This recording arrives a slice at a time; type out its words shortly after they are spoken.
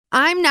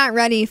I'm not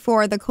ready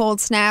for the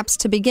cold snaps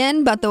to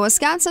begin, but the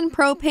Wisconsin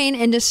propane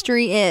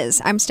industry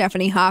is. I'm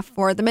Stephanie Huff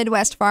for the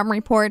Midwest Farm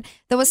Report.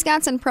 The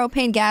Wisconsin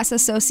Propane Gas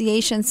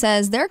Association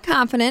says they're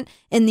confident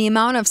in the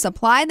amount of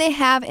supply they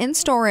have in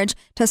storage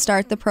to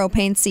start the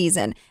propane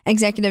season.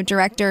 Executive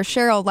Director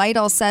Cheryl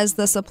Lytle says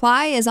the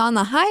supply is on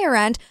the higher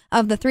end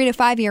of the 3 to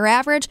 5 year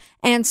average,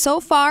 and so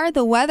far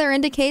the weather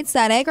indicates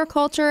that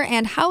agriculture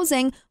and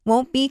housing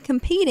won't be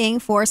competing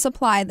for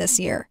supply this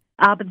year.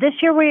 But this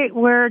year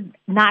we're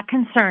not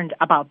concerned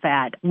about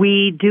that.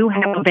 We do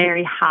have a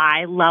very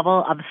high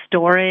level of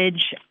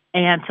storage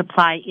and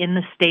supply in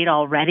the state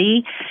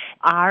already.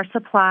 Our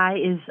supply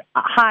is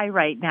high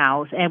right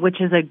now, which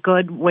is a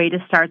good way to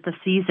start the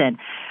season.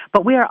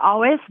 But we are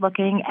always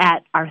looking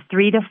at our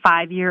 3 to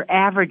 5 year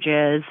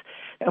averages,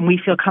 and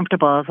we feel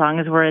comfortable as long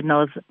as we're in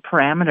those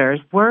parameters.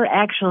 We're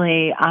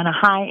actually on a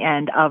high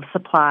end of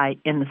supply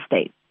in the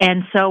state.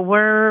 And so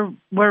we're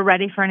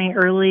ready for any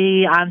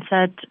early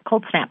onset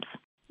cold snaps.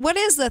 What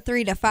is the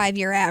 3 to 5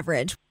 year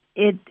average?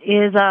 It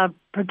is a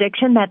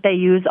prediction that they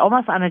use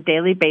almost on a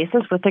daily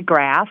basis with a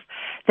graph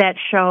that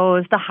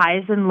shows the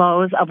highs and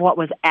lows of what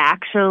was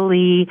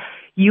actually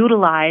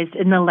utilized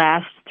in the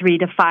last 3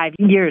 to 5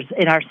 years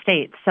in our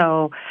state.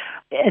 So,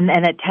 and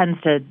it tends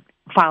to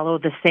follow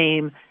the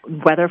same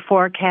weather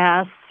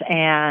forecasts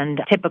and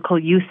typical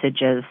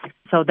usages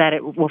so that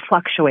it will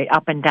fluctuate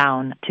up and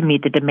down to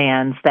meet the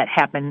demands that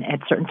happen at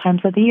certain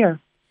times of the year.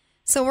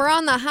 So we're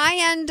on the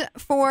high end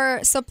for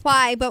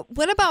supply, but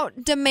what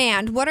about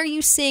demand? What are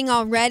you seeing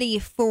already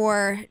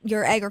for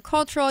your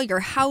agricultural,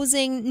 your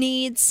housing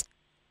needs?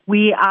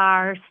 We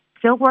are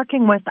still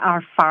working with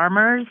our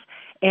farmers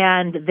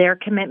and their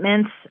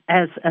commitments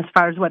as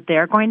far as what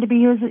they're going to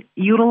be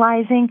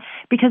utilizing,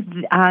 because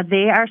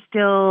they are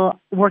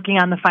still working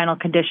on the final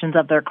conditions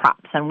of their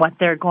crops and what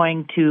they're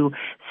going to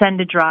send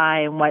to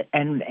dry and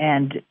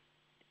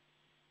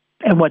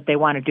what they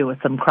want to do with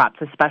some crops,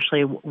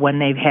 especially when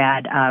they've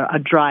had a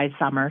dry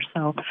summer.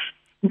 So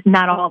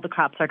not all the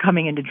crops are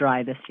coming into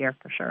dry this year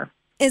for sure.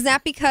 Is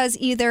that because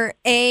either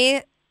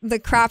A, the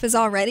crop is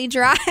already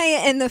dry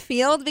in the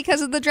field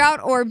because of the drought,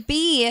 or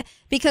B,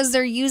 because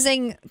they're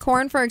using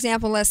corn, for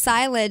example, as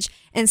silage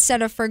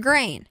instead of for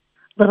grain?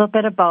 A little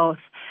bit of both.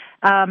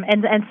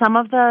 And some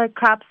of the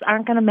crops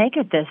aren't going to make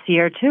it this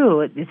year,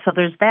 too. So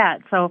there's that.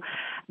 So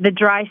the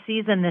dry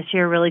season this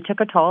year really took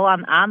a toll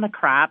on the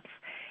crops,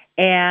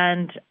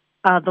 and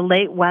the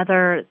late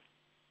weather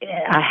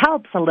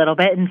helps a little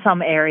bit in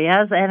some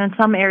areas, and in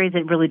some areas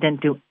it really didn't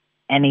do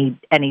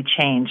any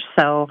change.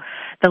 So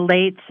the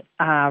late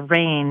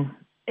rain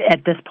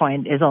at this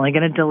point is only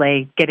going to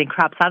delay getting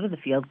crops out of the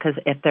field, because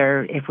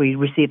if we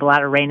receive a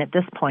lot of rain at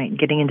this point,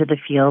 getting into the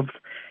fields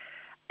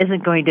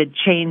isn't going to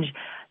change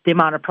the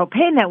amount of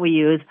propane that we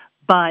use.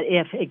 But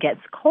if it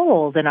gets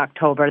cold in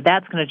October,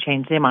 that's going to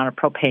change the amount of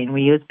propane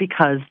we use,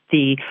 because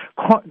the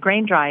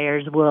grain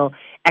dryers will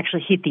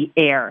actually heat the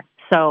air.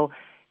 So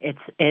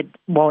it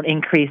won't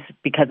increase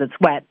because it's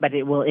wet, but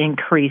it will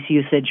increase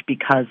usage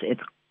because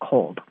it's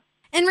cold.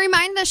 And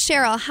remind us,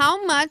 Cheryl,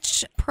 how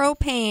much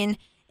propane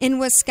in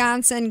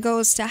Wisconsin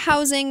goes to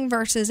housing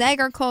versus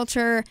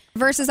agriculture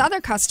versus other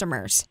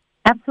customers?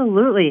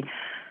 Absolutely.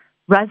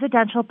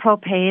 Residential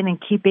propane and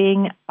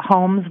keeping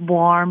homes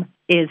warm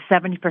is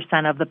 70%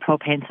 of the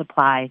propane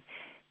supply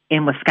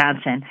in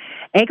Wisconsin.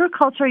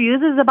 Agriculture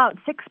uses about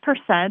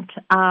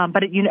 6%,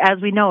 but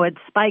as we know, it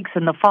spikes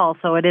in the fall,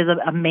 so it is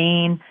a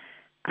main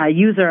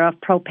user of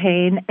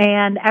propane,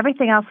 and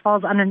everything else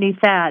falls underneath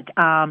that.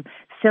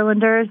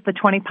 Cylinders, the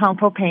 20-pound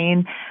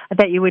propane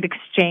that you would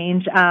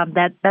exchange,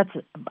 that's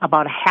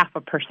about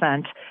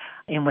 0.5%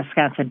 in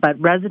Wisconsin, but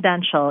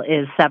residential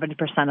is 70%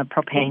 of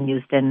propane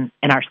used in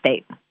our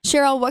state.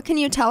 Cheryl, what can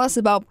you tell us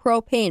about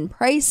propane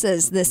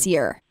prices this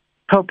year?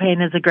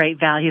 Propane is a great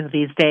value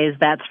these days,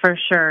 that's for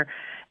sure.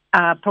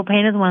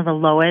 Propane is one of the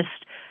lowest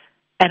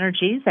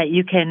energies that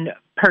you can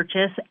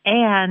purchase,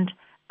 and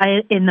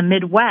in the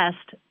Midwest,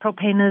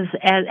 propane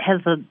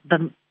has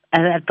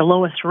at the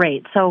lowest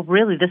rate. So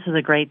really, this is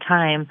a great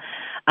time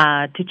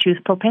to choose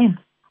propane.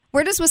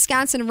 Where does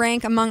Wisconsin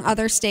rank among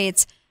other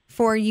states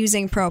for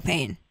using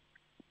propane?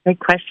 Great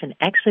question.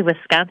 Actually,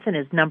 Wisconsin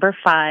is number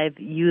 5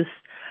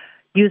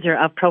 user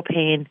of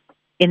propane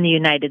in the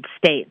United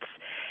States.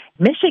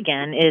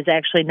 Michigan is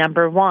actually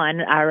number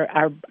 1,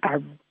 our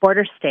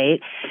border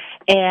state,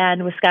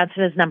 and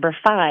Wisconsin is number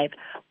 5.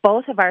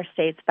 Both of our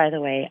states, by the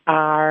way,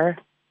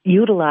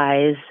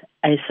 utilize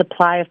a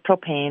supply of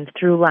propane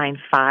through Line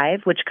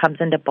 5, which comes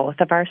into both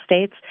of our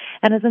states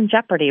and is in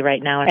jeopardy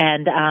right now.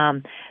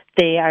 And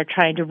they are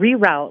trying to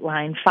reroute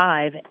Line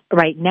 5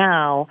 right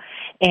now,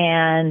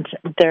 and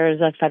there's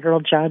a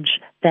federal judge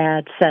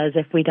that says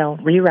if we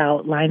don't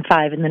reroute Line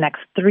 5 in the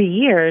next 3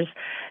 years,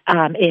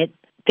 it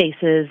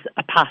faces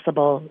a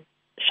possible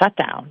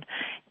shutdown.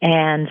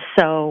 And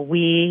so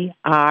we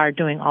are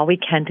doing all we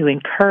can to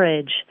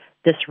encourage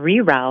this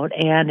reroute,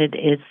 and it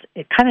is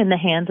kind of in the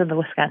hands of the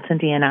Wisconsin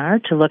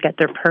DNR to look at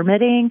their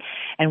permitting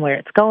and where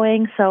it's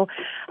going. So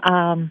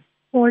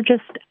we're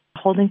just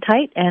holding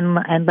tight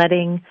and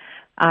letting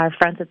our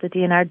friends at the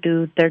DNR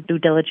do their due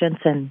diligence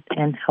and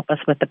help us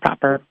with the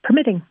proper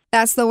permitting.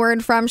 That's the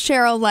word from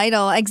Cheryl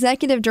Lytle,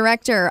 Executive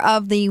Director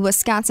of the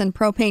Wisconsin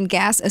Propane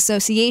Gas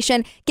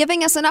Association,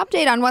 giving us an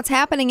update on what's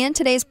happening in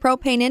today's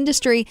propane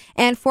industry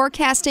and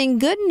forecasting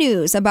good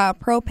news about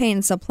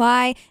propane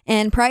supply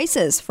and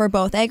prices for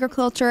both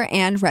agriculture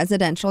and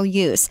residential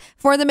use.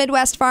 For the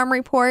Midwest Farm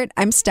Report,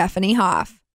 I'm Stephanie Hoff.